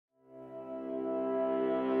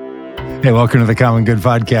Hey, welcome to the Common Good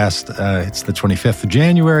Podcast. It's the 25th of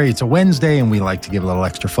January. It's a Wednesday, and we like to give a little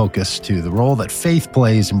extra focus to the role that faith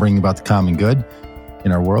plays in bringing about the common good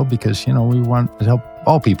in our world because, we want to help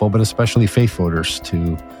all people, but especially faith voters,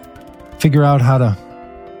 to figure out how to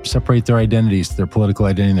separate their identities, their political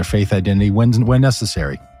identity and their faith identity when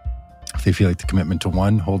necessary. If they feel like the commitment to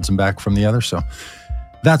one holds them back from the other. So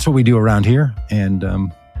that's what we do around here. And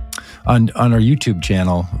on our YouTube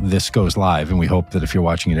channel, this goes live, and we hope that if you're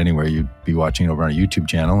watching it anywhere, you'd be watching it over on our YouTube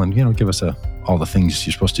channel, and give us all the things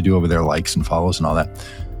you're supposed to do over there, likes and follows and all that.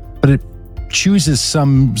 But it chooses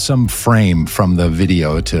some frame from the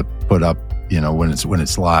video to put up, when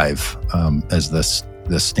it's live, as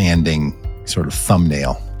the standing sort of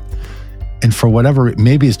thumbnail. And for whatever,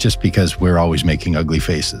 maybe it's just because we're always making ugly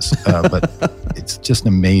faces, but it's just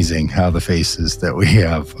amazing how the faces that we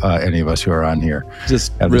have, any of us who are on here,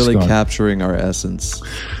 just really capturing our essence.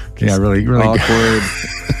 Yeah, really awkward.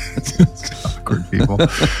 Awkward people.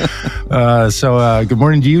 So good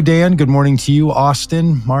morning to you, Dan. Good morning to you,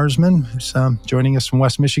 Austin Marsman, who's joining us from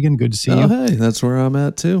West Michigan. Good to see you. Hey, that's where I'm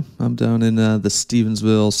at too. I'm down in the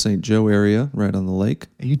Stevensville, St. Joe area, right on the lake.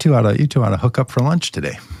 You two ought to hook up for lunch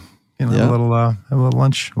today. A little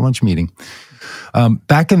lunch meeting.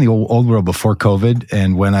 Back in the old world before COVID,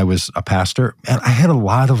 and when I was a pastor, and I had a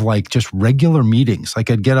lot of just regular meetings. Like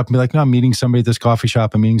I'd get up and be like, "No, I'm meeting somebody at this coffee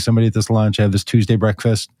shop. I'm meeting somebody at this lunch. I have this Tuesday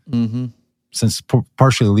breakfast." Mm-hmm. Since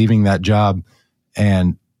partially leaving that job,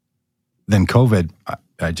 and then COVID,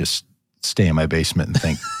 I just stay in my basement and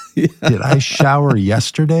think, "Did I shower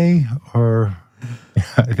yesterday?" Or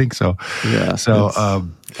I think so. Yeah. So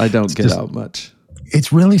I don't get out much.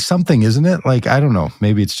 It's really something, isn't it? I don't know.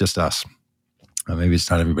 Maybe it's just us. Maybe it's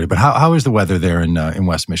not everybody. But how is the weather there in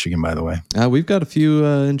West Michigan, by the way? We've got a few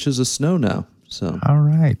inches of snow now. So all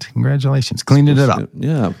right. Congratulations. Cleaning it up.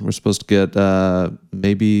 Yeah. We're supposed to get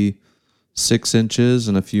maybe 6 inches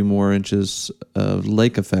and a few more inches of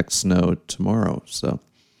lake effect snow tomorrow. So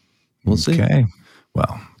we'll see. Okay.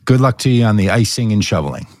 Well, good luck to you on the icing and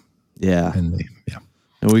shoveling. Yeah. And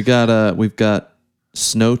we've got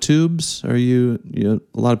snow tubes. Are you a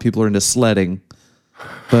lot of people are into sledding,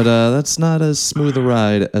 but that's not as smooth a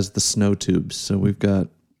ride as the snow tubes. So the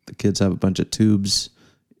kids have a bunch of tubes,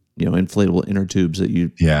 inflatable inner tubes that you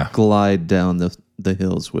glide down the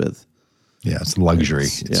hills with. Yeah, it's luxury.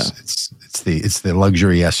 It's the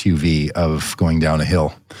luxury SUV of going down a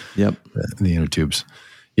hill. Yep. The inner tubes.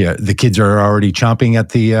 Yeah, the kids are already chomping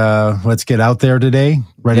at the let's get out there today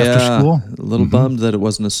after school. A little bummed that it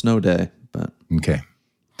wasn't a snow day. But okay.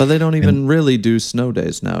 But they don't even really do snow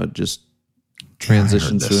days now. It just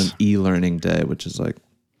transitions to an e-learning day, which is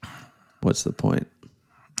what's the point?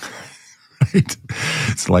 Right.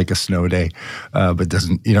 It's like a snow day, but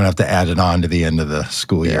you don't have to add it on to the end of the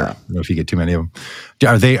school year. I don't know if you get too many of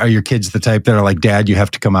them. Are your kids the type that are like, "Dad, you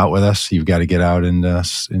have to come out with us. You've got to get out in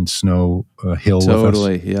snow hill with us"?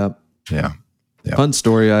 Totally. Yep. Yeah. Fun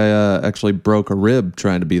story. I actually broke a rib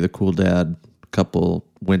trying to be the cool dad a couple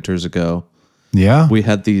winters ago. Yeah. We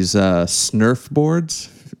had these Snurf boards.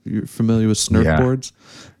 You're familiar with Snurf boards?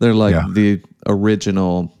 They're the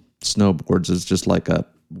original snowboards. It's just like a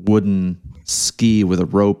wooden ski with a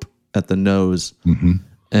rope at the nose. Mm-hmm.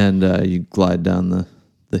 And you glide down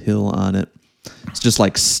the hill on it. It's just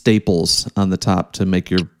like staples on the top to make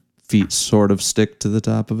your feet sort of stick to the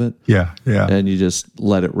top of it. Yeah. And you just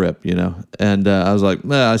let it rip, And I was like,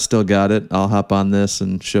 I still got it. I'll hop on this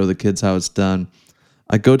and show the kids how it's done.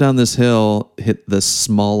 I go down this hill, hit the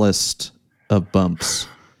smallest of bumps,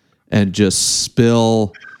 and just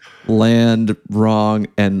spill, land wrong,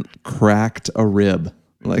 and cracked a rib.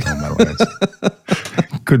 Oh my words.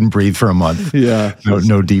 Couldn't breathe for a month. Yeah.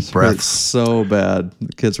 No deep breaths. It's so bad.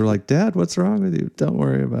 The kids were like, "Dad, what's wrong with you? Don't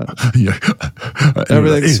worry about it.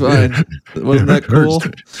 Everything's fine." Wasn't that cool?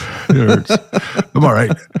 It hurts. I'm all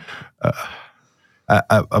right.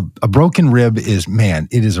 A broken rib it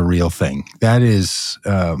is a real thing. That is,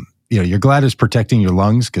 you're glad it's protecting your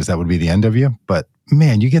lungs because that would be the end of you. But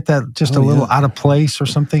man, you get that just a little out of place or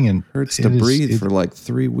something, and hurts to breathe for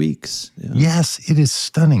 3 weeks. Yeah. Yes, it is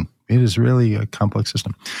stunning. It is really a complex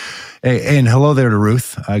system. Hey, and hello there to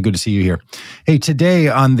Ruth. Good to see you here. Hey, today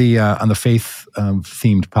on the faith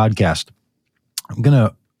themed podcast, I'm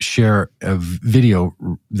gonna share a video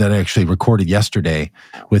that I actually recorded yesterday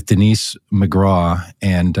with Denise McGraw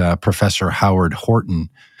and Professor Howard Horton.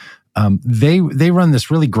 They run this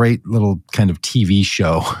really great little kind of TV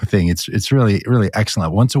show thing. It's really, really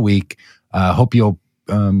excellent. Once a week. Hope you'll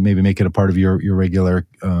maybe make it a part of your regular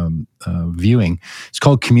viewing. It's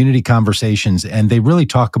called Community Conversations, and they really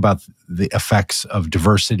talk about the effects of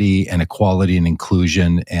diversity and equality and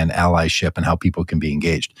inclusion and allyship and how people can be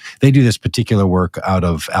engaged. They do this particular work out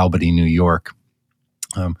of Albany, New York.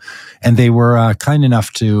 And they were kind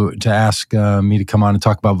enough to ask me to come on and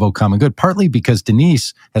talk about Vote Common Good, partly because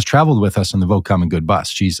Denise has traveled with us on the Vote Common Good bus.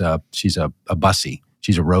 She's a bussy.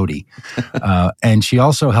 She's a roadie. And she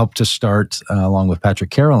also helped to start, along with Patrick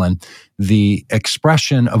Carolyn, the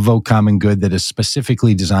expression of Vote Common Good that is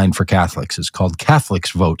specifically designed for Catholics. It's called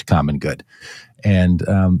Catholics Vote Common Good. And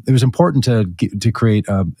it was important to create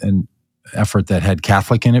an effort that had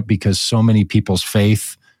Catholic in it, because so many people's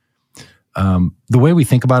faith, the way we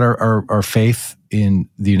think about our faith in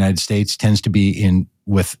the United States tends to be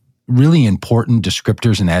with really important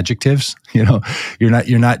descriptors and adjectives. You know,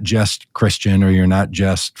 you're not just Christian, or you're not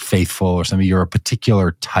just faithful or something. You're a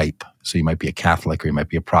particular type. So you might be a Catholic, or you might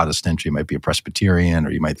be a Protestant, or you might be a Presbyterian,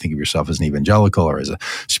 or you might think of yourself as an evangelical or as a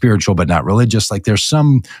spiritual but not religious. Like there's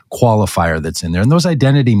some qualifier that's in there. And those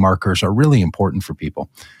identity markers are really important for people.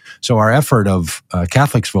 So our effort of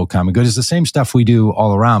Catholics Vote Common Good is the same stuff we do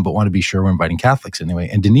all around, but want to be sure we're inviting Catholics anyway.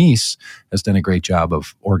 And Denise has done a great job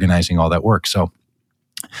of organizing all that work. So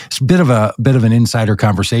it's a bit of an insider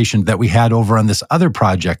conversation that we had over on this other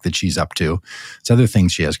project that she's up to. It's other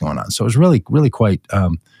things she has going on. So it was really, really quite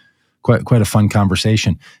a fun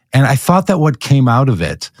conversation. And I thought that what came out of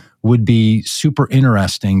it would be super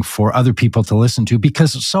interesting for other people to listen to,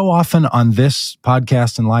 because so often on this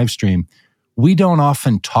podcast and live stream, we don't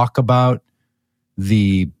often talk about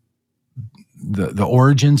the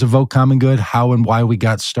origins of Vote Common Good, how and why we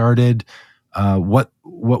got started, what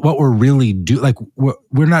we're really doing. Like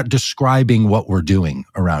we're not describing what we're doing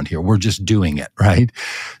around here. We're just doing it, right?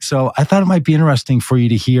 So I thought it might be interesting for you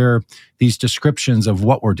to hear these descriptions of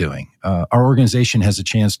what we're doing. Our organization has a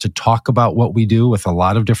chance to talk about what we do with a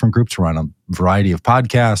lot of different groups. We're on a variety of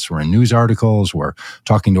podcasts. We're in news articles. We're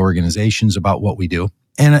talking to organizations about what we do.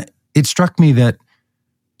 And it struck me that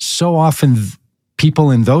so often people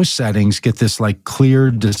in those settings get this like clear,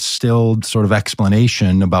 distilled sort of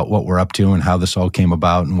explanation about what we're up to and how this all came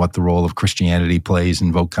about and what the role of Christianity plays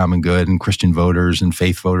in Vote Common Good and Christian voters and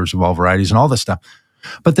faith voters of all varieties and all this stuff.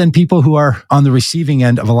 But then people who are on the receiving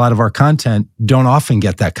end of a lot of our content don't often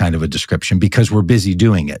get that kind of a description because we're busy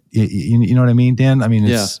doing it. You know what I mean, Dan? I mean,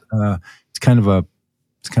 it's kind of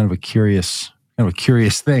a curious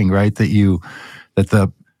thing, right?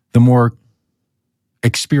 That the more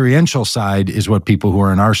experiential side is what people who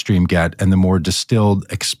are in our stream get, and the more distilled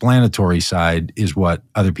explanatory side is what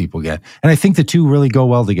other people get. And I think the two really go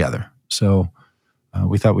well together. So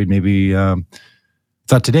we thought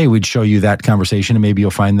thought today we'd show you that conversation, and maybe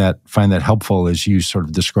you'll find that helpful as you sort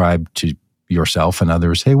of describe to yourself and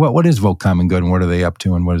others, hey, what is Vote Common Good, and what are they up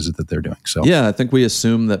to, and what is it that they're doing? So yeah, I think we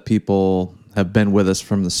assume that people have been with us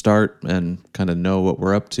from the start and kind of know what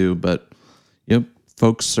we're up to, but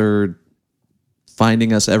folks are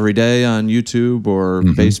finding us every day on YouTube or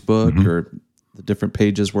Facebook or the different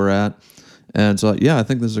pages we're at. And so, I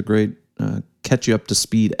think this is a great catch you up to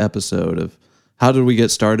speed episode of how did we get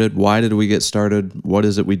started? Why did we get started? What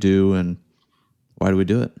is it we do? And why do we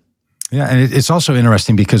do it? Yeah. And it's also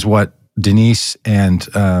interesting because what Denise and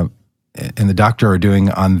the doctor are doing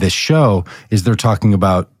on this show is they're talking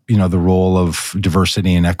about, the role of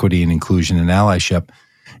diversity and equity and inclusion and allyship.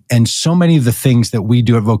 And so many of the things that we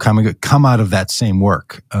do at Vote Common Good come out of that same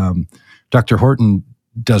work. Dr. Horton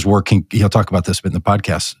does work, he'll talk about this in the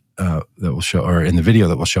podcast that we'll show, or in the video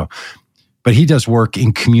that we'll show. But he does work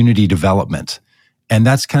in community development. And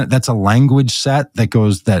that's a language set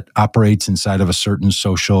that operates inside of a certain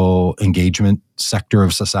social engagement sector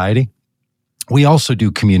of society. We also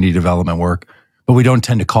do community development work, but we don't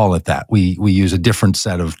tend to call it that. We use a different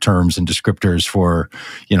set of terms and descriptors for,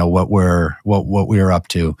 what we're up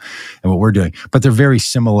to and what we're doing. But they're very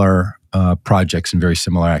similar projects and very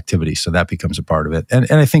similar activities. So that becomes a part of it. And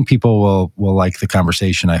I think people will like the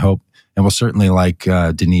conversation, I hope, and will certainly like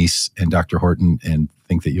Denise and Dr. Horton, and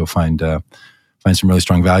think that you'll find some really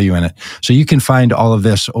strong value in it. So you can find all of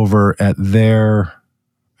this over at their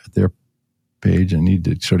page. I need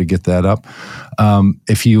to sort of get that up.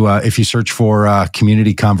 If you search for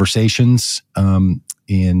Community Conversations on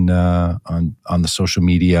the social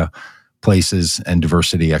media places, and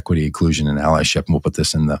diversity, equity, inclusion, and allyship, and we'll put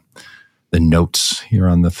this in the notes here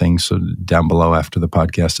on the thing. So down below, after the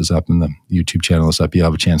podcast is up and the YouTube channel is up, you'll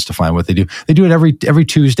have a chance to find what they do. They do it every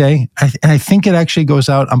Tuesday, and I think it actually goes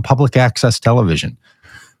out on public access television.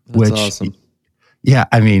 That's awesome. Yeah,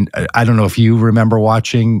 I mean, I don't know if you remember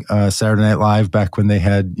watching Saturday Night Live back when they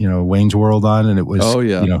had, Wayne's World on, and it was,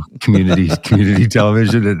 community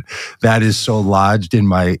television, and that is so lodged in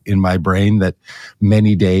my brain that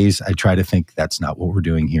many days I try to think that's not what we're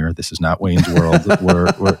doing here. This is not Wayne's World.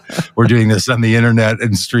 we're doing this on the internet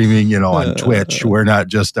and streaming, on Twitch. We're not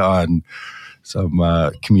just on some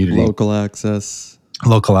community local access.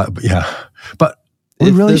 Yeah, but. We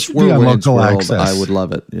If really this should were be on Wayne's local World, access. I would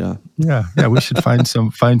love it. Yeah. Yeah. We should find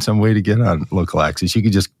some way to get on local access. You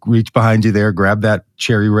could just reach behind you there, grab that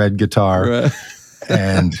cherry red guitar, right.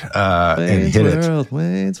 and hit it.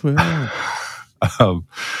 Wayne's World.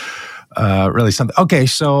 Really something. Okay,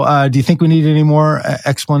 so do you think we need any more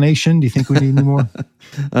explanation? Do you think we need any more?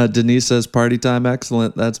 Denise says, "Party time,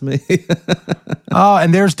 excellent." That's me. Oh,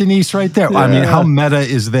 and there's Denise right there. Yeah. I mean, how meta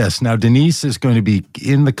is this? Now, Denise is going to be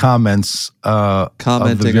in the comments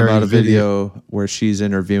commenting about a video where she's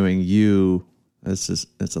interviewing you. It's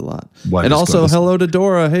a lot. And also, hello to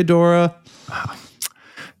Dora. Hey, Dora.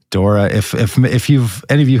 Dora, if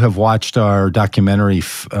any of you have watched our documentary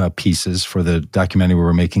pieces for the documentary we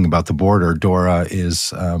were making about the border, Dora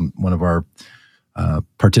is one of our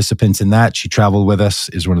participants in that. She traveled with us,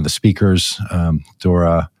 is one of the speakers.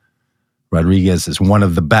 Dora Rodriguez is one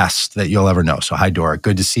of the best that you'll ever know. So hi, Dora.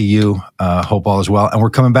 Good to see you. Hope all is well. And we're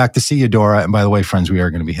coming back to see you, Dora. And by the way, friends, we are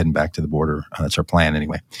going to be heading back to the border. That's our plan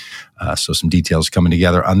anyway. So some details coming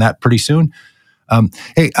together on that pretty soon.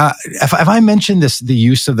 Hey, if I mentioned the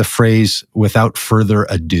use of the phrase "without further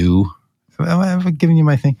ado," have I given you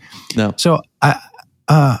my thing? No. So I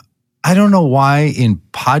don't know why in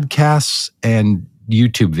podcasts and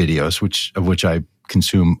YouTube videos, of which I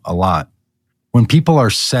consume a lot, when people are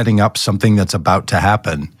setting up something that's about to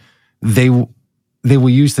happen, they will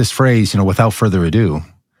use this phrase, "without further ado."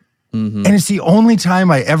 Mm-hmm. And it's the only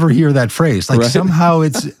time I ever hear that phrase. Like somehow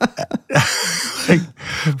it's like,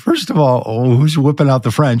 first of all, who's whipping out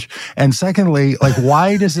the French? And secondly, like,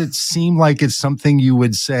 why does it seem like it's something you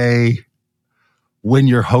would say when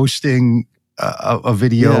you're hosting a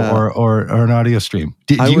video or an audio stream?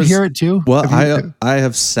 Do you hear it too? Well, I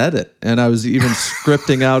have said it, and I was even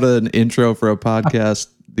scripting out an intro for a podcast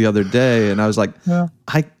the other day, and I was like,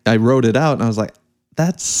 I wrote it out, and I was like,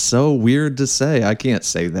 that's so weird to say. I can't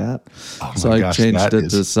say that. So I changed it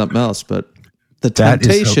to something else. But the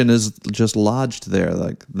temptation is just lodged there.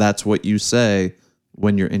 Like, that's what you say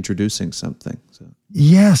when you're introducing something. So.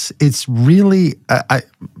 Yes, it's really, I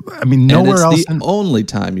mean, nowhere else. It's the only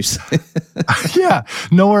time you say it. Yeah,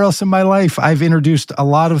 nowhere else in my life I've introduced a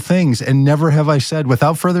lot of things, and never have I said,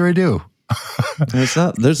 "without further ado." There's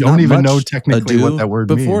not don't even much know technically what that word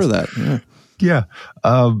means. Before that, yeah.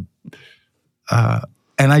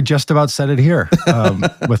 And I just about said it here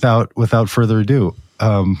without further ado,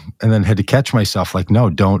 and then had to catch myself. Like, no,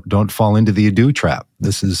 don't fall into the ado trap.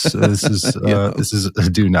 This is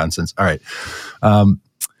ado nonsense. All right.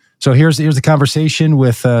 So here's the conversation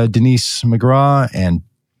with Denise McGraw and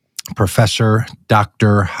Professor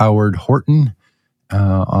Dr. Howard Horton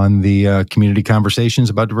on the community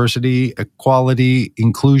conversations about diversity, equality,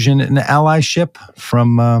 inclusion, and allyship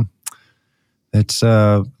from. That's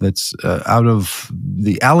out of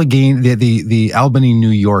the Allegheny, the Albany,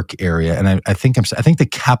 New York area, and I think the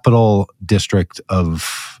Capital District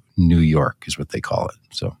of New York is what they call it.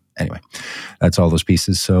 So anyway, that's all those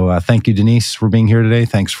pieces. So thank you, Denise, for being here today.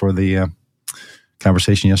 Thanks for the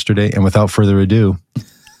conversation yesterday. And without further ado,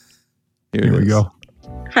 here we go.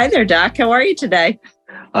 Hi there, Doc. How are you today?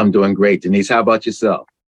 I'm doing great, Denise. How about yourself?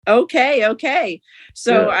 Okay.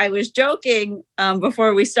 So I was joking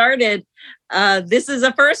before we started. This is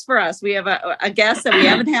a first for us. We have a guest that we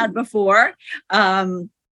haven't had before.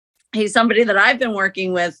 He's somebody that I've been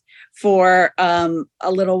working with for a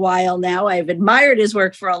little while now. I've admired his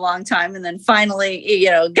work for a long time, and then finally,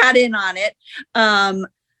 got in on it.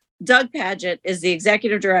 Doug Padgett is the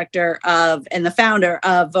executive director of and the founder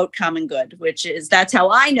of Vote Common Good, that's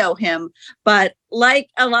how I know him. But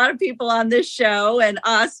like a lot of people on this show and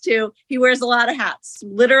us too, he wears a lot of hats,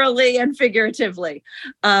 literally and figuratively.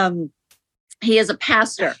 He is a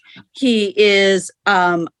pastor. He is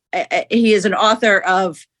an author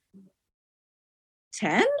of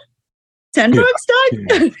 10 books,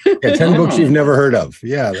 Doug? Yeah, 10 books you've never heard of.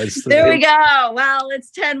 Yeah. There we go. Well, it's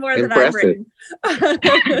 10 more than I've written.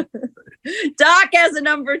 Doc has a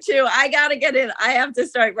number 2. I got to get in. I have to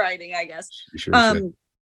start writing, I guess. Sure.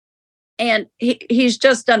 And he's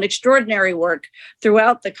just done extraordinary work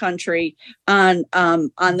throughout the country on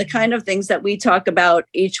the kind of things that we talk about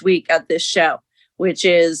each week at this show, which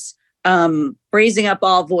is raising up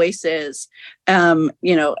all voices,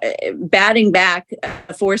 batting back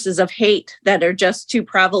forces of hate that are just too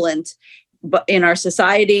prevalent in our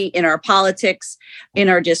society, in our politics, in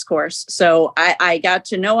our discourse. So I got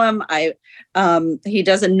to know him. He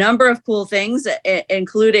does a number of cool things,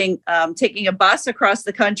 including taking a bus across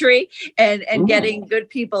the country and getting good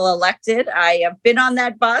people elected. I have been on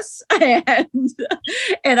that bus and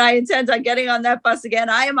I intend on getting on that bus again.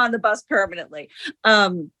 I am on the bus permanently.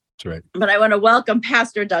 That's right. But I want to welcome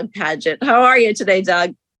Pastor Doug Pagitt. How are you today,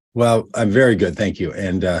 Doug? Well, I'm very good. Thank you.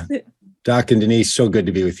 And Doc and Denise, so good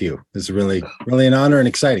to be with you. This is really, really an honor and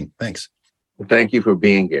exciting. Thanks. Well, thank you for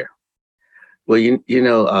being here. Well, you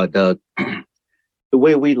know, Doug, the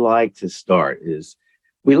way we like to start is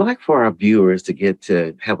we like for our viewers to get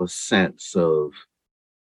to have a sense of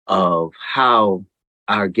how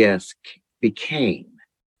our guests became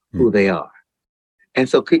who they are. And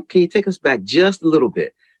so can you take us back just a little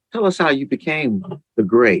bit? Tell us how you became the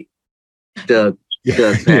great Doug.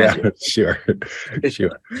 Yeah, sure.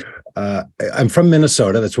 I'm from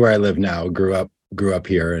Minnesota. That's where I live now. Grew up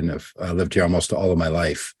here and have lived here almost all of my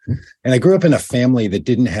life. And I grew up in a family that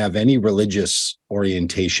didn't have any religious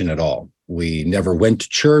orientation at all. We never went to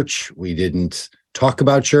church. We didn't talk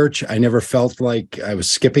about church. I never felt like I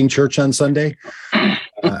was skipping church on Sunday. I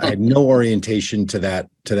had no orientation to that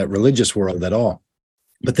religious world at all.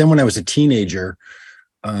 But then when I was a teenager,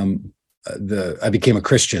 I became a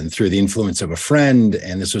Christian through the influence of a friend,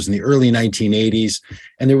 and this was in the early 1980s.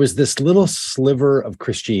 And there was this little sliver of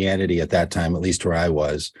Christianity at that time, at least where I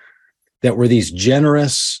was, that were these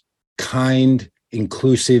generous, kind,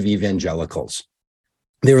 inclusive evangelicals.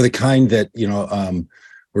 They were the kind that,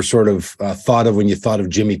 were sort of thought of when you thought of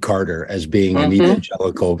Jimmy Carter as being an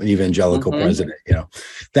evangelical president,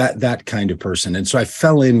 that kind of person. And so I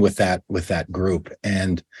fell in with that group.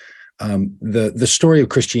 And the story of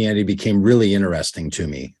Christianity became really interesting to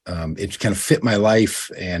me. It kind of fit my life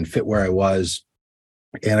and fit where I was,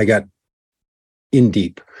 and I got in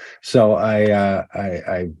deep. So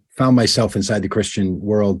I found myself inside the Christian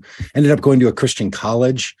world. Ended up going to a Christian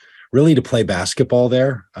college, really to play basketball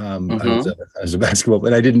there. I was a basketball,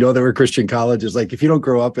 but I didn't know there were Christian colleges. Like if you don't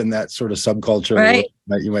grow up in that sort of subculture, right,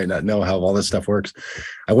 you might not know how all this stuff works.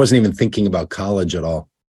 I wasn't even thinking about college at all,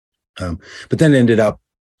 but then ended up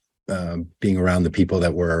being around the people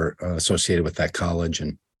that were associated with that college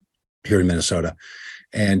and here in Minnesota.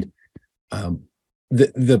 And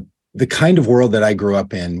the kind of world that I grew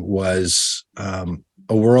up in was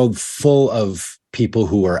a world full of people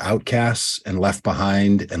who were outcasts and left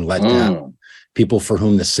behind and let down, people for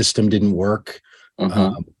whom the system didn't work.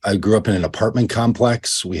 I grew up in an apartment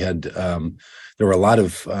complex. We had there were a lot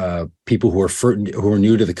of people who were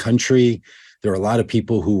new to the country. There were a lot of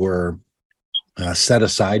people who were set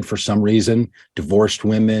aside for some reason, divorced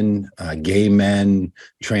women, gay men,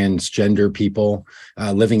 transgender people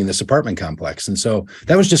living in this apartment complex. And so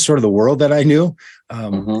that was just sort of the world that I knew.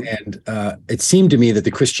 And it seemed to me that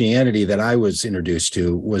the Christianity that I was introduced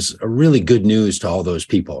to was a really good news to all those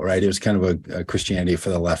people, right? It was kind of a Christianity for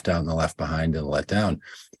the left out and the left behind and the let down.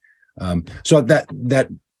 So that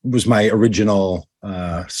was my original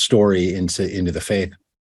story into the faith.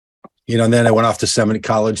 And then I went off to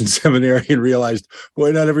college and seminary and realized,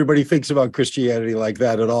 boy, not everybody thinks about Christianity like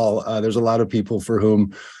that at all. There's a lot of people for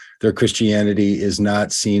whom their Christianity is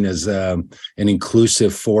not seen as an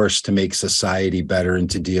inclusive force to make society better and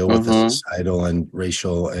to deal with the societal and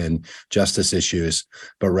racial and justice issues,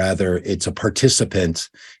 but rather it's a participant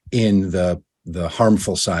in the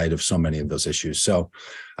harmful side of so many of those issues. So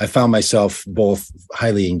I found myself both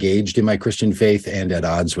highly engaged in my Christian faith and at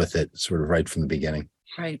odds with it sort of right from the beginning.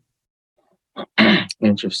 Right.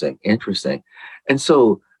 Interesting. And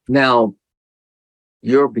so now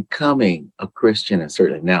you're becoming a Christian and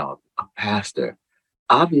certainly now a pastor.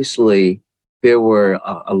 Obviously, there were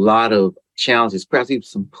a lot of challenges, perhaps even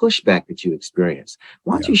some pushback that you experienced.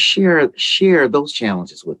 Why don't you share those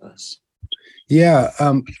challenges with us? Yeah.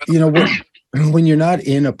 When you're not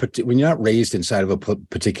when you're not raised inside of a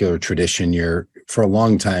particular tradition, you're for a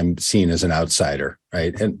long time seen as an outsider,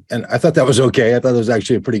 right? And I thought that was okay. I thought it was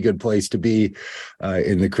actually a pretty good place to be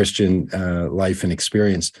in the Christian life and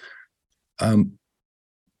experience. And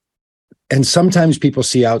sometimes people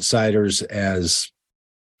see outsiders as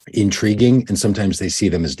intriguing, and sometimes they see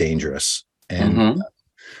them as dangerous. And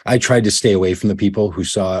I tried to stay away from the people who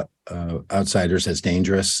saw outsiders as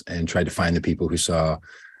dangerous, and tried to find the people who saw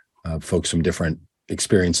folks from different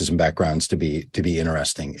experiences and backgrounds to be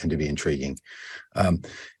interesting and to be intriguing.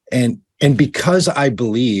 And because I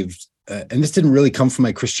believed, and this didn't really come from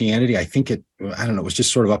my Christianity, I think it was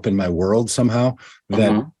just sort of up in my world somehow,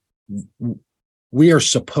 that we are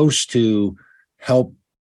supposed to help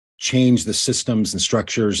change the systems and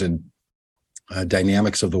structures and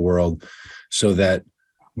dynamics of the world so that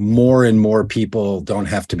more and more people don't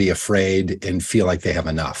have to be afraid and feel like they have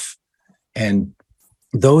enough. And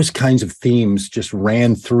those kinds of themes just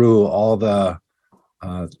ran through all the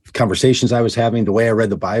conversations I was having. The way I read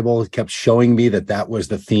the Bible kept showing me that was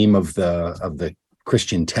the theme of the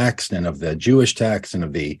Christian text and of the Jewish text and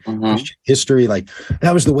of the Christian history. Like,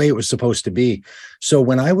 that was the way it was supposed to be. So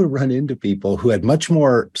when I would run into people who had much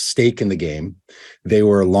more stake in the game, they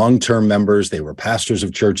were long-term members, they were pastors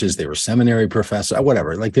of churches, they were seminary professors,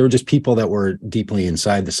 whatever. Like, they were just people that were deeply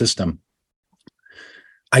inside the system.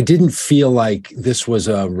 I didn't feel like this was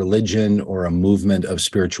a religion or a movement of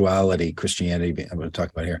spirituality, Christianity, I'm going to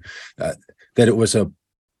talk about here, that it was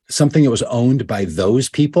something that was owned by those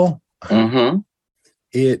people.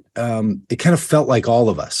 It kind of felt like all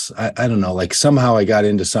of us. I don't know, like somehow I got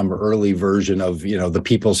into some early version of, the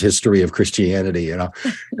people's history of Christianity, and I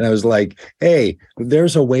was like, hey,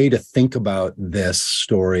 there's a way to think about this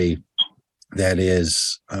story that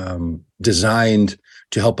is designed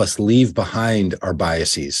to help us leave behind our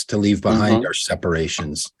biases, to leave behind our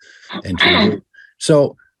separations.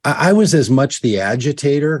 So I was as much the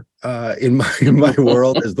agitator in my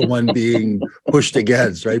world as the one being pushed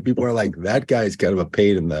against, right? People are like, that guy's kind of a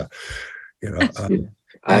pain in the,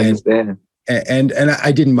 I understand. And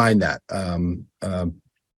I didn't mind that.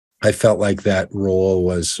 I felt like that role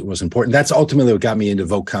was important. That's ultimately what got me into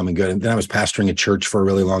Vote Common Good. And then I was pastoring a church for a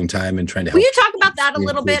really long time and trying to help. Will you talk about that a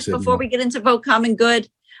little bit before we get into Vote Common Good?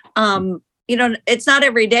 It's not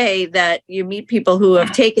every day that you meet people who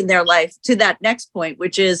have taken their life to that next point,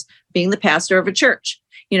 which is being the pastor of a church.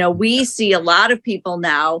 We see a lot of people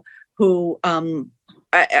now who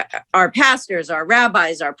are pastors, are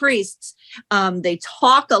rabbis, are priests. They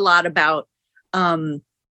talk a lot about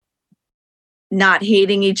not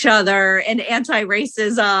hating each other and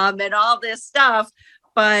anti-racism and all this stuff.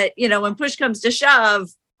 But, when push comes to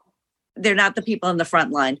shove, they're not the people in the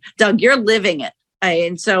front line. Doug, you're living it.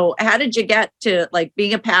 And so how did you get to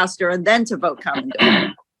being a pastor and then to Vote Common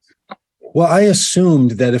Good? Well, I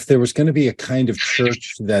assumed that if there was going to be a kind of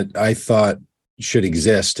church that I thought should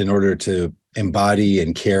exist in order to embody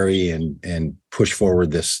and carry and push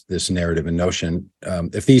forward this narrative and notion,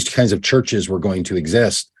 if these kinds of churches were going to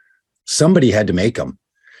exist, somebody had to make them.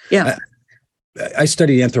 Yeah. I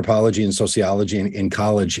studied anthropology and sociology in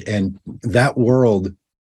college, and that world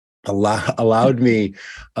allowed me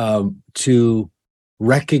to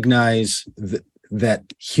recognize that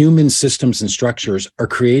human systems and structures are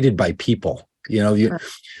created by people. When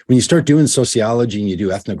you start doing sociology and you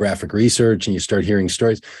do ethnographic research and you start hearing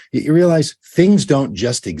stories, you realize things don't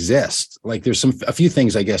just exist. Like, there's a few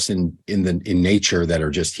things, I guess, in nature that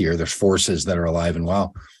are just here. There's forces that are alive and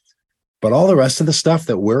well, but all the rest of the stuff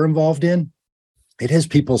that we're involved in, it has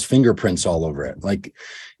people's fingerprints all over it. Like,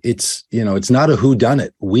 it's not a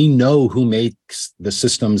whodunit. We know who makes the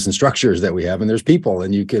systems and structures that we have, and there's people,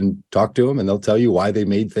 and you can talk to them and they'll tell you why they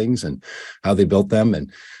made things and how they built them,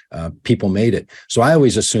 and people made it. So I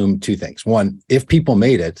always assume two things. One, if people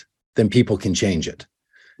made it, then people can change it.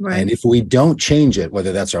 Right. And if we don't change it,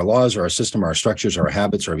 whether that's our laws or our system or our structures or our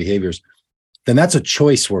habits or our behaviors, then that's a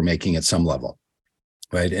choice we're making at some level.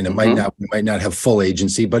 Right. And we might not have full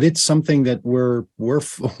agency, but it's something that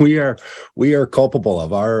we are culpable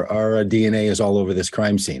of. Our DNA is all over this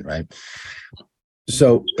crime scene. Right.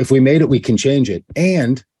 So if we made it, we can change it,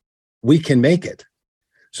 and we can make it.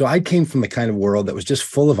 So I came from the kind of world that was just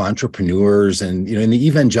full of entrepreneurs, and, in the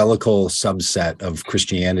evangelical subset of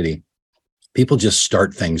Christianity, people just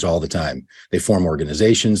start things all the time. They form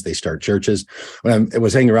organizations, they start churches. When I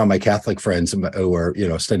was hanging around my Catholic friends who were,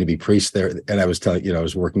 studying to be priests there, and I was telling, I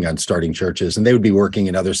was working on starting churches, and they would be working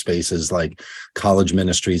in other spaces like college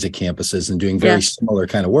ministries at campuses and doing very similar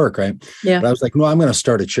kind of work, right? Yeah. But I was like, no, I'm going to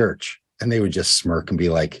start a church. And they would just smirk and be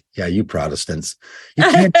like, yeah, you Protestants, you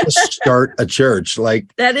can't just start a church.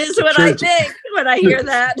 Like, that is what I think when I hear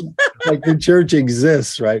that. Like, the church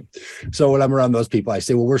exists, right? So when I'm around those people, I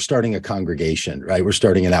say, well, we're starting a congregation, right? We're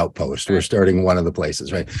starting an outpost. We're starting one of the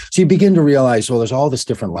places, right? So you begin to realize, well, there's all this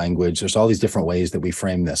different language. There's all these different ways that we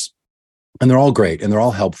frame this. And they're all great and they're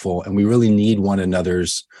all helpful. And we really need one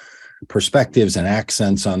another's perspectives and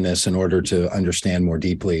accents on this in order to understand more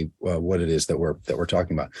deeply what it is that we're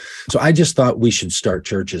talking about. So I just thought we should start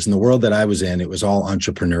churches. In the world that I was in, it was all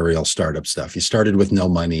entrepreneurial startup stuff. You started with no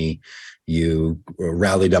money. You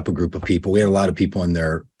rallied up a group of people. We had a lot of people in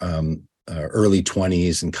their early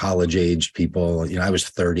 20s and college-aged people. I was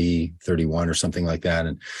 30, 31 or something like that.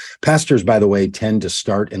 And pastors, by the way, tend to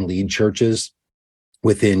start and lead churches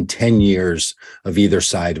within 10 years of either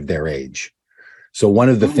side of their age. So one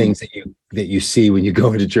of the things that you see when you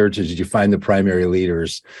go into churches is you find the primary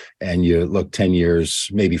leaders and you look 10 years,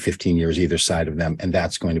 maybe 15 years either side of them, and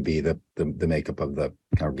that's going to be the makeup of the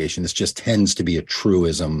congregation. This just tends to be a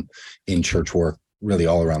truism in church work, really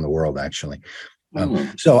all around the world, actually.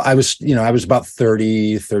 So I was about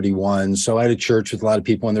 30, 31. So I had a church with a lot of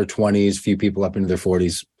people in their 20s, few people up into their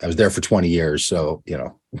 40s. I was there for 20 years. So,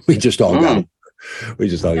 we just all got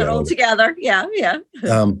all together. Yeah.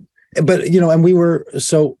 But and we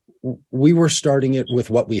were starting it with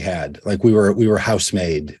what we had. Like we were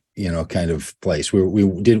house-made, kind of place. We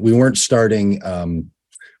weren't starting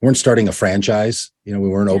a franchise. We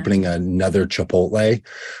weren't opening another Chipotle.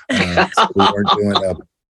 So we weren't doing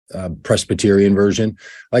a Presbyterian version.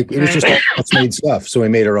 Like it was just all house-made stuff. So we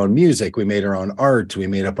made our own music, we made our own art, we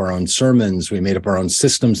made up our own sermons, we made up our own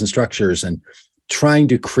systems and structures, and trying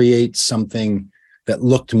to create something that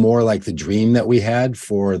looked more like the dream that we had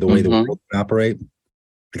for the way the world would operate.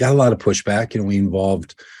 We got a lot of pushback, we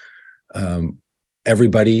involved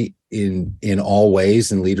everybody in all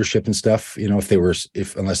ways in leadership and stuff. Unless there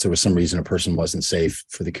was some reason a person wasn't safe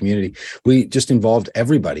for the community, we just involved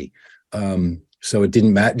everybody. So it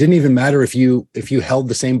didn't even matter if you held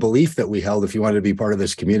the same belief that we held, if you wanted to be part of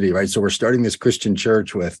this community, right? So we're starting this Christian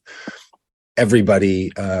church with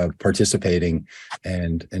everybody participating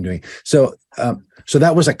and doing so. So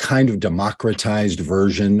that was a kind of democratized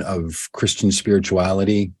version of Christian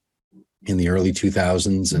spirituality in the early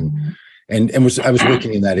 2000s, and I was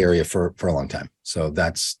working in that area for a long time. So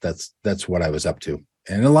that's what I was up to.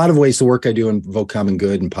 And in a lot of ways, the work I do in Vote Common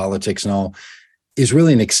Good and politics and all is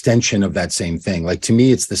really an extension of that same thing. Like to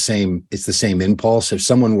me, it's the same impulse. If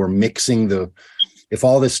someone were if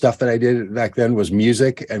all this stuff that I did back then was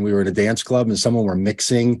music and we were at a dance club and someone were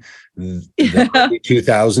mixing the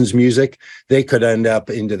 2000s music, they could end up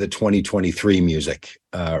into the 2023 music,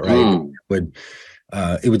 right?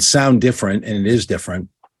 It would sound different, and it is different.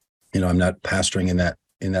 I'm not pastoring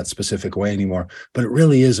in that specific way anymore, but it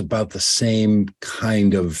really is about the same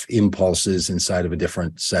kind of impulses inside of a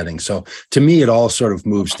different setting. So to me, it all sort of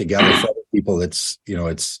moves together. For other people, it's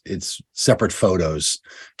separate photos.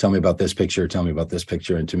 Tell me about this picture. Tell me about this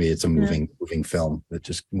picture. And to me, it's a moving film that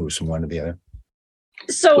just moves from one to the other.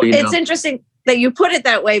 So it's interesting that you put it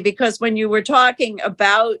that way, because when you were talking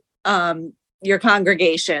about your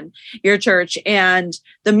congregation, your church, and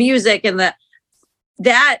the music and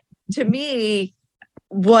that to me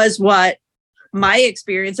was what my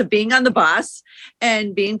experience of being on the bus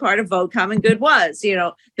and being part of Vote Common Good was.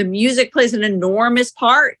 The music plays an enormous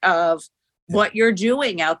part of what you're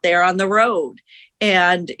doing out there on the road,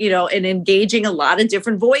 and and engaging a lot of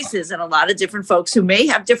different voices and a lot of different folks who may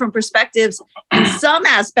have different perspectives in some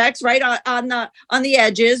aspects, right? On the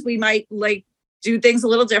edges, we might do things a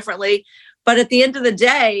little differently, but at the end of the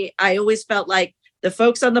day, I always felt like the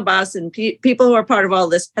folks on the bus and people who are part of all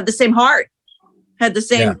this had the same heart, had the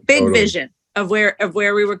same vision of where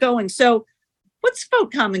we were going. So what's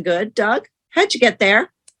Vote Common Good, Doug? How'd you get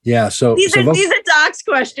there? Yeah. So these are Doc's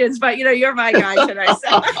questions, but you're my guy tonight.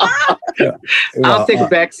 So. I'll take a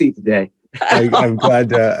back seat today. I'm glad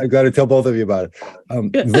to tell both of you about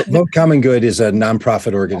it. Vote Common Good is a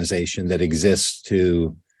nonprofit organization that exists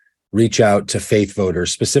to reach out to faith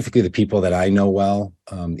voters, specifically the people that I know well,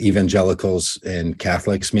 evangelicals and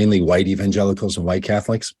Catholics, mainly white evangelicals and white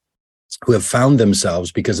Catholics, who have found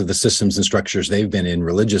themselves, because of the systems and structures they've been in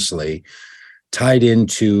religiously, tied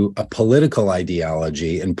into a political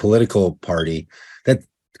ideology and political party that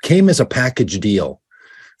came as a package deal.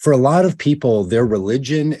 For a lot of people, their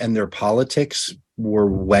religion and their politics were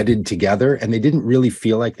wedded together, and they didn't really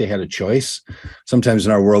feel like they had a choice. Sometimes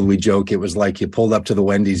in our world, we joke it was like you pulled up to the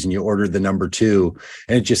Wendy's and you ordered the number 2,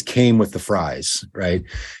 and it just came with the fries, right?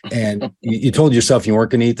 And you told yourself you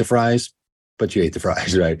weren't going to eat the fries, but you ate the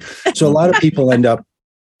fries, right? So a lot of people end up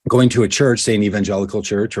going to a church, say an evangelical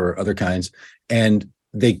church or other kinds, and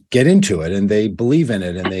they get into it and they believe in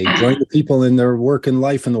it and they join the people in their work and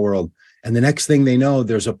life in the world. And the next thing they know,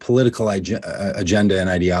 there's a political agenda and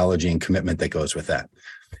ideology and commitment that goes with that.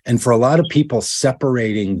 And for a lot of people,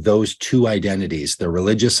 separating those two identities, their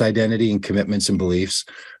religious identity and commitments and beliefs,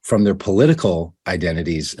 from their political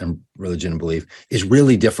identities and religion and belief, is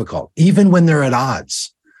really difficult, even when they're at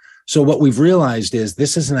odds. So what we've realized is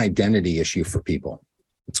this is an identity issue for people.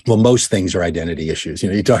 Well, most things are identity issues.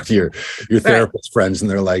 You talk to your therapist friends and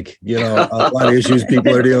they're like, a lot of issues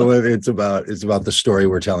people are dealing with. It's about the story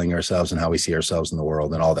we're telling ourselves and how we see ourselves in the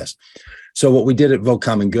world and all this. So what we did at Vote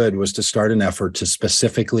Common Good was to start an effort to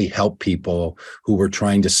specifically help people who were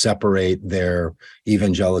trying to separate their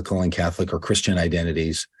evangelical and Catholic or Christian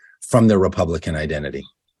identities from their Republican identity.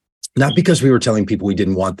 not because we were telling people we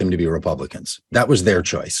didn't want them to be Republicans. That was their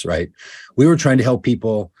choice, right? We were trying to help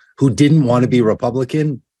people who didn't want to be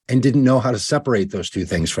Republican and didn't know how to separate those two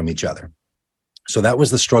things from each other. So that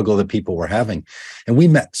was the struggle that people were having. And we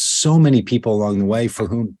met so many people along the way for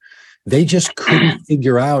whom they just couldn't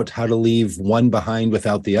figure out how to leave one behind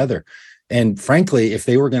without the other. And frankly, if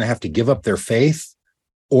they were going to have to give up their faith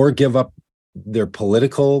or give up their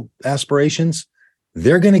political aspirations,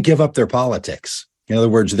 they're going to give up their politics. In other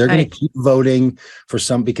words, they're going to keep voting for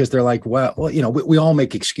some, because they're like, well, we all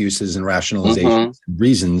make excuses and rationalizations and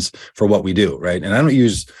reasons for what we do, right? And I don't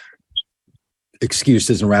use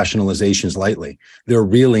excuses and rationalizations lightly. They're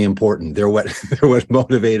really important. They're what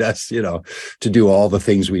motivate us, to do all the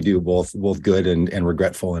things we do, both good and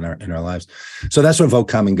regretful in our lives. So that's what Vote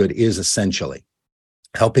Common Good is, essentially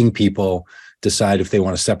helping people decide if they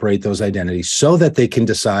want to separate those identities so that they can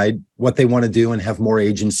decide what they want to do and have more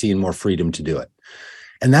agency and more freedom to do it.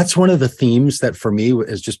 And that's one of the themes that for me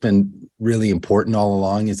has just been really important all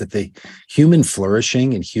along, is that the human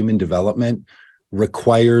flourishing and human development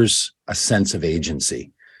requires a sense of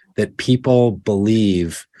agency, that people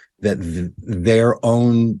believe that their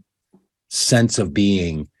own sense of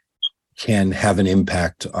being can have an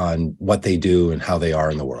impact on what they do and how they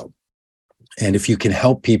are in the world. And if you can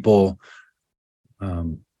help people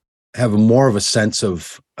have more of a sense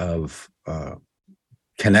of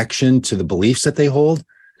connection to the beliefs that they hold,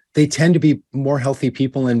 they tend to be more healthy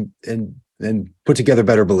people and put together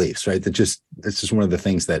better beliefs, right? It's just one of the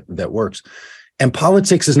things that works. And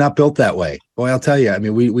politics is not built that way. Boy, I'll tell you, I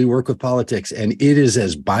mean, we work with politics, and it is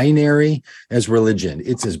as binary as religion.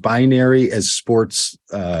 It's as binary as sports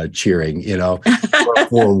cheering,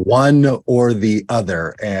 for one or the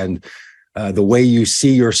other. And the way you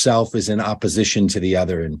see yourself is in opposition to the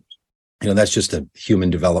other. And, that's just a human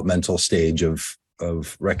developmental stage of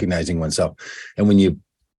recognizing oneself. And when you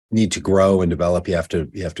need to grow and develop, you have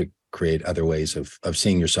to create other ways of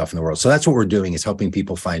seeing yourself in the world. So that's what we're doing, is helping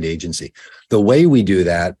people find agency. The way we do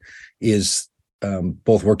that is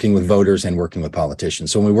both working with voters and working with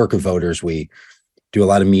politicians. So when we work with voters, we do a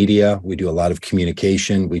lot of media, we do a lot of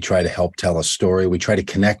communication, we try to help tell a story, we try to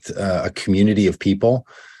connect a community of people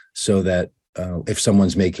so that if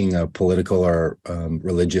someone's making a political or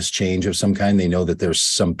religious change of some kind, they know that there's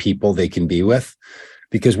some people they can be with.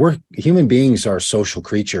 Because human beings are social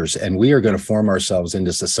creatures, and we are going to form ourselves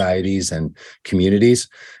into societies and communities,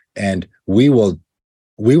 and we will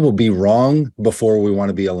be wrong before we want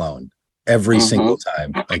to be alone every single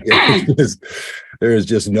time. There is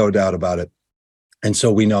just no doubt about it. And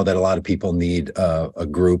so we know that a lot of people need a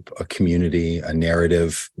group, a community, a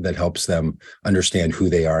narrative that helps them understand who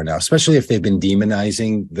they are now, especially if they've been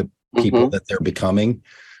demonizing the people that they're becoming.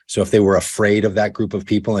 So if they were afraid of that group of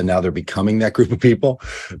people and now they're becoming that group of people,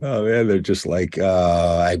 oh man, they're just like,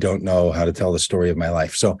 I don't know how to tell the story of my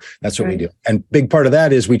life. So that's what we do. And big part of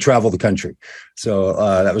that is we travel the country. So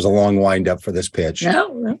that was a long wind up for this pitch.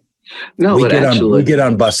 No, we get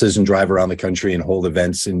on buses and drive around the country and hold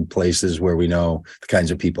events in places where we know the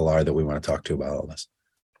kinds of people are that we want to talk to about all this.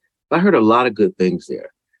 I heard a lot of good things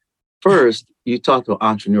there. First, you talked about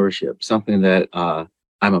entrepreneurship, something that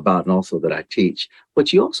I'm about and also that I teach.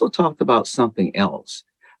 But you also talked about something else,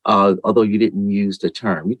 although you didn't use the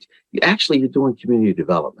term. You're doing community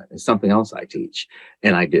development. It's something else I teach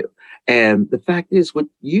and I do. And the fact is, what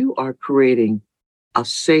you are creating a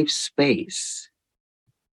safe space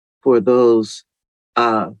for those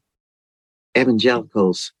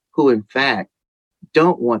evangelicals who, in fact,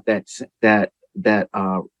 don't want that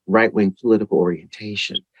right-wing political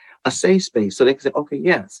orientation. A safe space, so they can say, okay,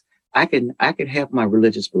 yes, I can have my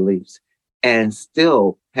religious beliefs and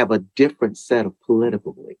still have a different set of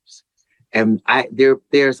political beliefs. And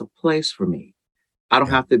there's a place for me. I don't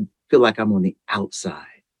have to feel like I'm on the outside.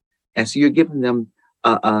 And so you're giving them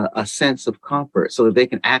a sense of comfort so that they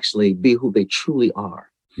can actually be who they truly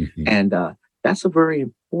are. Mm-hmm. And that's a very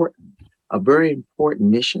important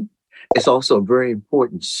mission. It's also a very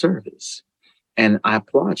important service. And I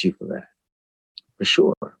applaud you for that.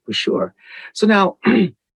 For sure. So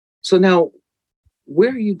now, where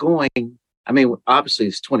are you going? I mean, obviously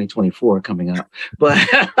it's 2024 coming up, but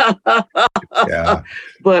yeah.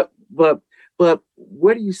 But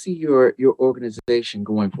where do you see your organization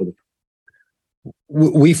going for the?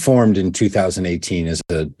 We formed in 2018 as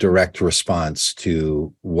a direct response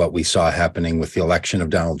to what we saw happening with the election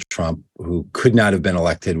of Donald Trump, who could not have been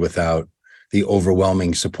elected without the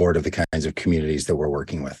overwhelming support of the kinds of communities that we're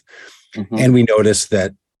working with. Mm-hmm. And we noticed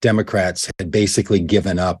that Democrats had basically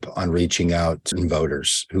given up on reaching out to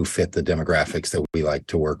voters who fit the demographics that we like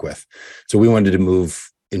to work with. So we wanted to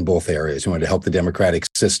move in both areas. We wanted to help the democratic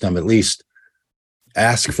system at least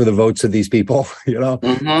ask for the votes of these people,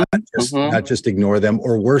 not just ignore them,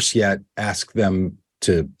 or worse yet, ask them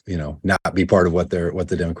to, not be part of what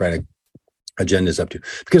the Democratic agenda is up to.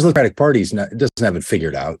 Because the Democratic Party doesn't have it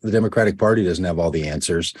figured out. The Democratic Party doesn't have all the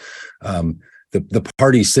answers. The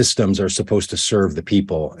party systems are supposed to serve the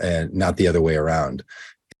people and not the other way around.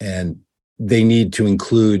 And they need to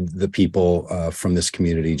include the people from this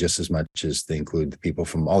community just as much as they include the people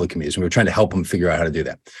from all the communities. And we're trying to help them figure out how to do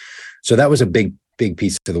that. So that was a big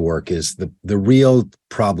piece of the work, is the real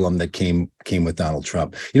problem that came with Donald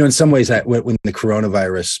Trump. In some ways, when the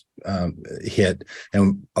coronavirus hit,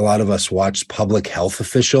 and a lot of us watched public health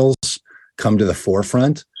officials come to the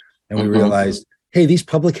forefront, and we realized, hey, these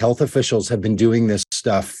public health officials have been doing this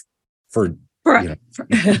stuff for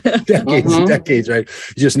decades and decades, right?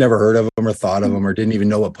 You just never heard of them or thought of them, or didn't even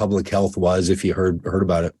know what public health was if you heard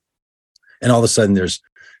about it. And all of a sudden there's,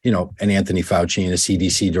 an Anthony Fauci and a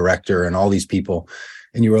CDC director and all these people.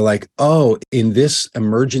 And you were like, oh, in this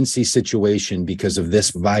emergency situation, because of this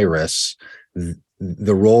virus,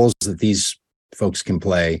 the roles that these folks can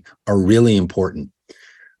play are really important.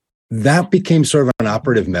 That became sort of an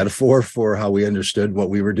operative metaphor for how we understood what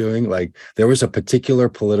we were doing. Like, there was a particular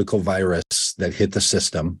political virus that hit the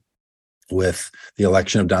system with the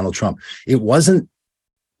election of Donald Trump. It wasn't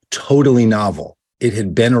totally novel. It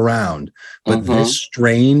had been around, but this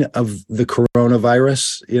strain of the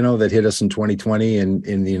coronavirus, that hit us in 2020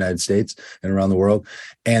 in the United States and around the world,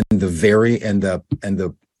 and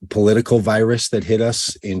the political virus that hit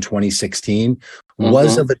us in 2016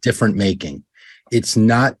 was of a different making. It's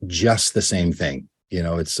not just the same thing.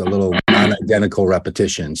 It's a little non-identical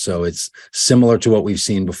repetition. So it's similar to what we've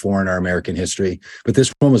seen before in our American history, but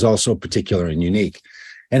this one was also particular and unique,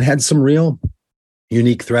 and had some real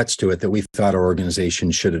unique threats to it that we thought our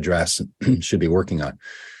organization should address, should be working on.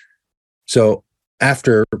 So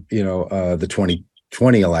after, the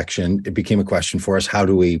 2020 election, it became a question for us: how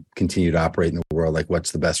do we continue to operate in the world? Like,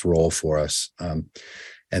 what's the best role for us?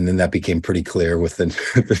 And then that became pretty clear with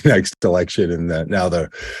the next election, and now the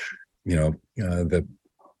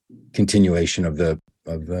continuation of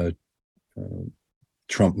the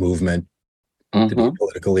Trump movement to be a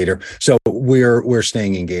political leader. So we're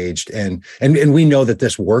staying engaged, and we know that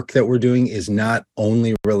this work that we're doing is not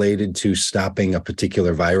only related to stopping a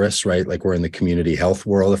particular virus, right? Like, we're in the community health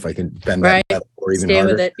world, if I can bend that metaphor even harder.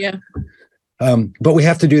 Stay with it, yeah. But we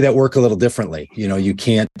have to do that work a little differently. You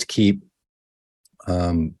can't keep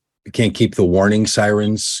the warning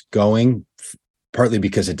sirens going, partly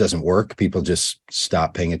because it doesn't work. People just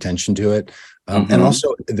stop paying attention to it. And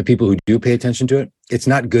also, the people who do pay attention to it, it's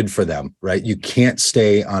not good for them, right? You can't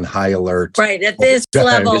stay on high alert. Right, at this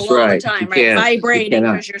level all the time, right? Vibrating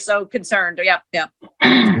because you're so concerned. Yeah.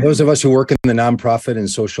 Those of us who work in the nonprofit and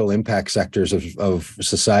social impact sectors of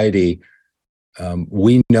society,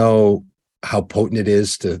 we know how potent it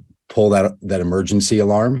is to pull that emergency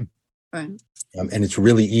alarm. Right. And it's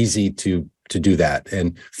really easy to do that.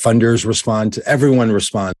 And funders everyone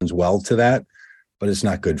responds well to that, but it's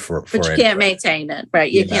not good for But you can't maintain it,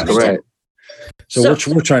 right? You can't maintain it. So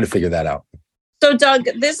we're trying to figure that out. So, Doug,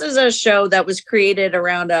 this is a show that was created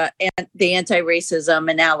around the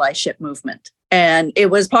anti-racism and allyship movement. And it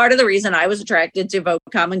was part of the reason I was attracted to Vote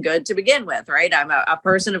Common Good to begin with, right? I'm a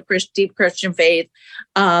person of deep Christian faith,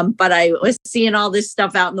 but I was seeing all this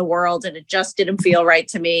stuff out in the world, and it just didn't feel right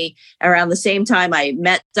to me. Around the same time, I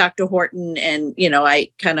met Dr. Horton, and,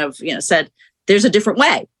 I kind of, said, there's a different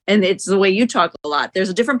way. And it's the way you talk a lot. There's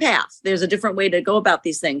a different path. There's a different way to go about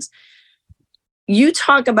these things. You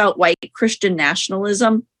talk about white Christian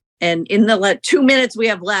nationalism. And in the 2 minutes we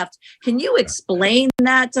have left, can you explain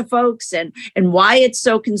that to folks and why it's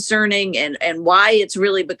so concerning and why it's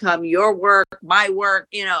really become your work, my work,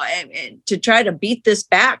 and to try to beat this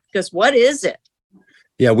back? Because what is it?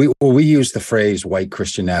 Yeah, we use the phrase white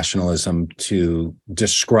Christian nationalism to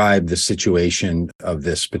describe the situation of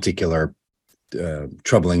this particular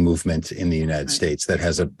troubling movement in the United States that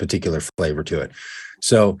has a particular flavor to it.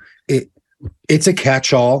 So it's a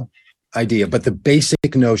catch-all idea, but the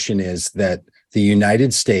basic notion is that the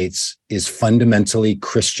United States is fundamentally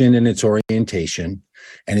Christian in its orientation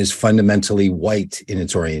and is fundamentally white in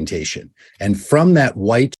its orientation. And from that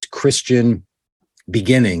white Christian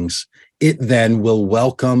beginnings, it then will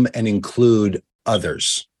welcome and include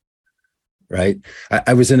others, right?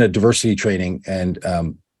 I was in a diversity training and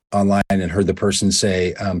online and heard the person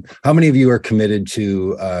say, how many of you are committed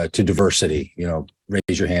to diversity?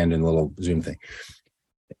 Raise your hand in a little Zoom thing.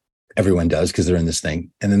 Everyone does, because they're in this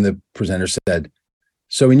thing. And then the presenter said,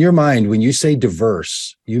 so in your mind, when you say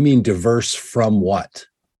diverse, you mean diverse from what?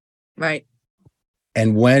 Right.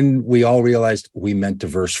 And when we all realized we meant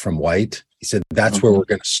diverse from white, he said, that's where we're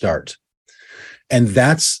going to start. And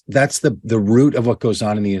that's the root of what goes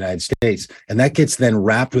on in the United States. And that gets then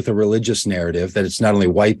wrapped with a religious narrative that it's not only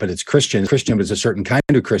white, but it's Christian. Christian, but it's a certain kind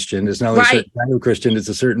of Christian. It's not only a certain kind of Christian, it's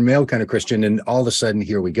a certain male kind of Christian. And all of a sudden,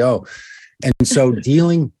 here we go. And so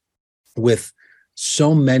dealing with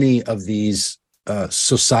so many of these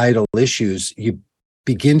societal issues, you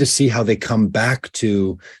begin to see how they come back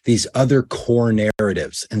to these other core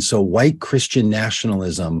narratives. And so white Christian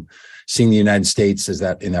nationalism, seeing the United States as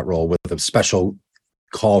that in that role with a special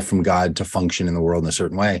call from God to function in the world in a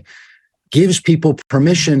certain way, gives people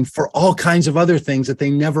permission for all kinds of other things that they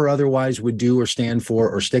never otherwise would do or stand for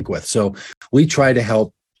or stick with. So we try to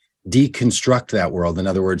help deconstruct that world. In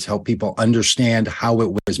other words, help people understand how it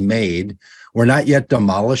was made. We're not yet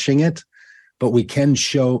demolishing it, but we can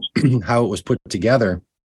show how it was put together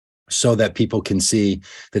so that people can see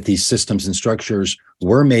that these systems and structures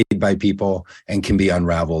were made by people and can be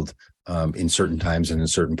unraveled in certain times and in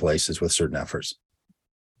certain places with certain efforts.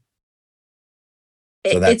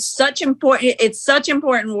 So it's such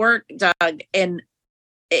important work, Doug. And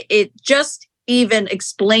it just even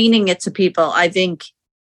explaining it to people, I think,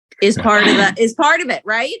 is part of it,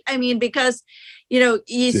 right? I mean, because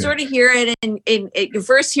you sort of hear it and you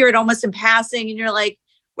first hear it almost in passing, and you're like,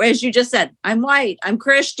 as you just said, I'm white, I'm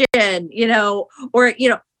Christian, or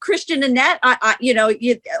Christian and that,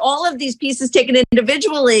 all of these pieces taken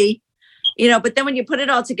individually, but then when you put it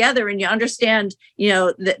all together and you understand,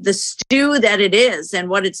 the stew that it is and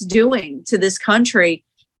what it's doing to this country,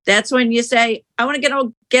 that's when you say, I want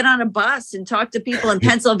to get on a bus and talk to people in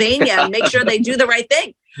Pennsylvania and make sure they do the right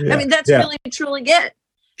thing. Yeah, I mean, that's really truly it.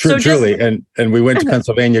 Truly. And we went to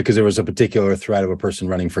Pennsylvania because there was a particular threat of a person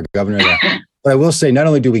running for governor there. But I will say, not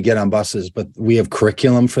only do we get on buses, but we have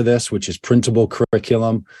curriculum for this, which is printable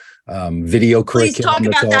curriculum, video curriculum. Please talk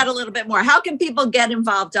about that a little bit more. How can people get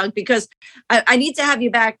involved, Doug? Because I need to have you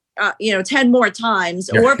back, 10 more times.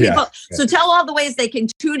 Or people. So tell all the ways they can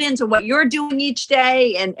tune into what you're doing each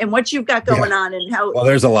day and what you've got going on and how. Well,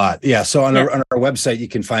 there's a lot. Yeah. So on our website, you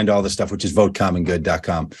can find all the stuff, which is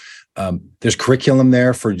votecommongood.com. There's curriculum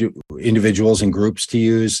there for individuals and groups to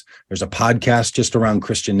use. There's a podcast just around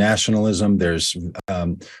Christian nationalism. There's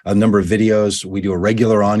a number of videos. We do a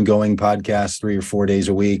regular ongoing podcast 3 or 4 days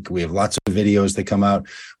a week. We have lots of videos that come out,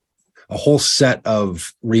 a whole set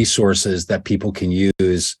of resources that people can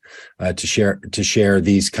use to share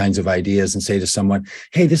these kinds of ideas and say to someone,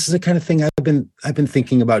 hey, this is the kind of thing I've been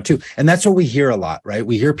thinking about too. And that's what we hear a lot, right?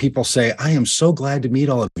 We hear people say, I am so glad to meet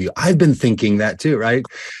all of you. I've been thinking that too, right?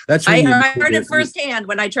 That's I heard it firsthand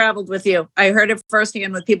when I traveled with you. I heard it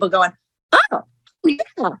firsthand with people going, oh,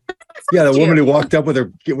 yeah, the woman who walked up with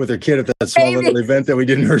her kid at that small little event that we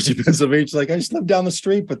did in Hershey, Pennsylvania. She's like, I just live down the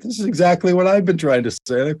street, but this is exactly what I've been trying to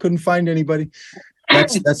say. I couldn't find anybody.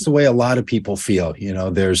 That's the way a lot of people feel.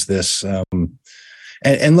 There's this,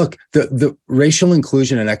 and look, the racial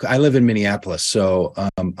inclusion, and I live in Minneapolis, so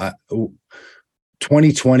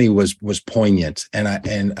 2020 was poignant,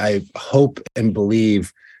 and I hope and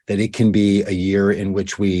believe that it can be a year in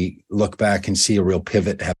which we look back and see a real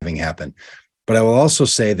pivot having happened. But I will also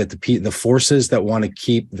say that the forces that want to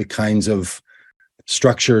keep the kinds of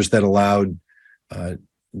structures that allowed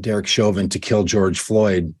Derek Chauvin to kill George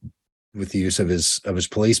Floyd with the use of his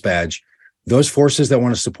police badge, those forces that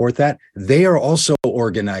want to support that, they are also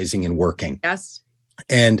organizing and working. Yes.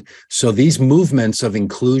 And so these movements of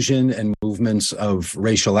inclusion and movements of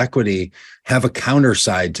racial equity have a counter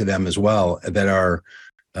side to them as well that are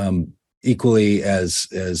equally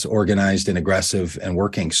as organized and aggressive and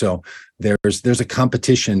working. So there's a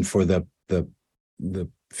competition for the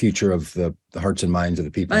future of the hearts and minds of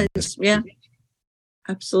the people. Yeah,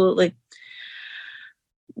 absolutely.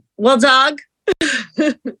 Well, Doug,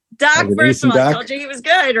 first of all, I told you he was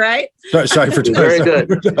good, right? Sorry for very good.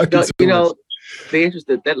 The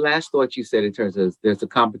interesting that last thought you said in terms of there's a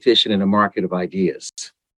competition in the market of ideas,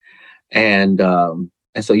 and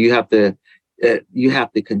so you have to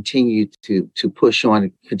continue to push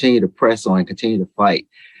on, continue to press on, continue to fight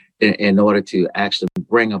in order to actually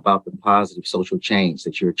bring about the positive social change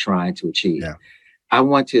that you're trying to achieve. Yeah. I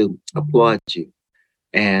want to applaud you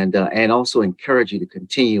and also encourage you to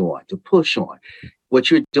continue on, to push on.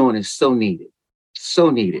 What you're doing is so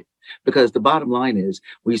needed, because the bottom line is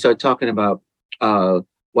when you start talking about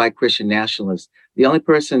white Christian nationalists, the only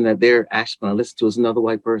person that they're actually going to listen to is another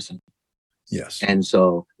white person. Yes. And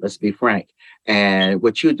so let's be frank. And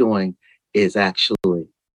what you're doing is actually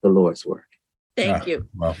the Lord's work. Thank you.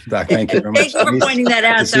 Well, Doc, thank you very much. Thank you for pointing that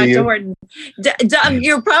out, Dr. Horton.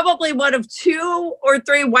 You're probably one of 2 or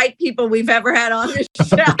 3 white people we've ever had on this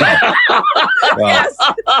show. Yes.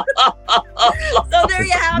 So there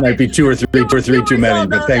you have it. Might be 2 or 3 too many,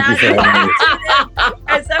 but thank you for having me.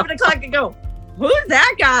 At 7:00 and go, who's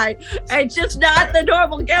that guy? It's just not the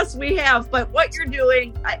normal guests we have, but what you're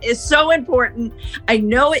doing is so important. I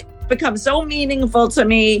know it becomes so meaningful to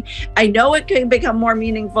me. I know it can become more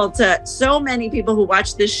meaningful to so many people who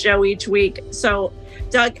watch this show each week. So,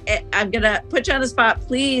 Doug, I'm going to put you on the spot.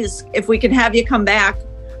 Please, if we can have you come back,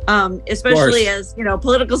 especially as,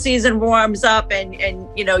 political season warms up and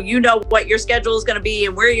what your schedule is going to be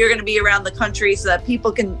and where you're going to be around the country so that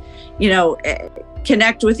people can,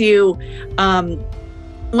 connect with you.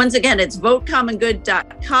 Once again, it's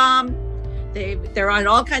votecommongood.com. They're on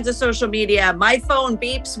all kinds of social media. My phone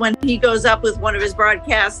beeps when he goes up with one of his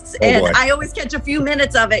broadcasts, and I always catch a few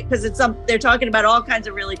minutes of it because they're talking about all kinds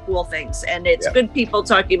of really cool things, and it's good people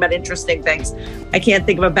talking about interesting things. I can't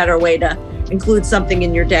think of a better way to include something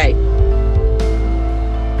in your day.